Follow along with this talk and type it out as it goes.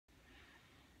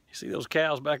See those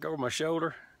cows back over my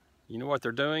shoulder? You know what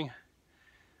they're doing?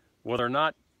 Well, they're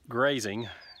not grazing.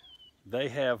 They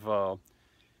have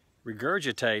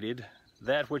regurgitated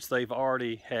that which they've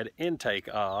already had intake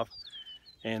of,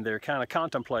 and they're kind of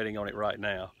contemplating on it right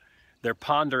now. They're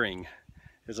pondering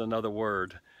is another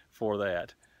word for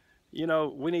that. You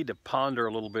know, we need to ponder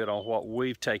a little bit on what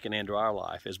we've taken into our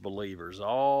life as believers.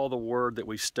 All the word that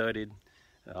we've studied,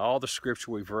 all the scripture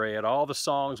we've read, all the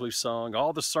songs we've sung,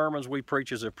 all the sermons we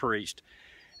preachers have preached,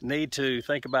 need to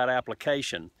think about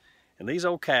application. And these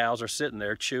old cows are sitting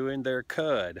there chewing their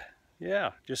cud.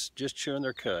 Yeah, just chewing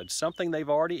their cud. Something they've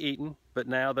already eaten, but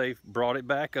now they've brought it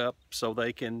back up so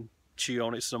they can chew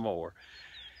on it some more.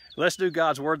 Let's do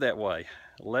God's word that way.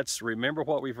 Let's remember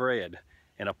what we've read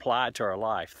and apply it to our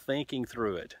life, thinking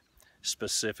through it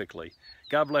specifically.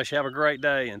 God bless you. Have a great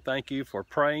day, and thank you for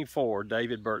praying for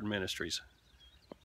David Burton Ministries.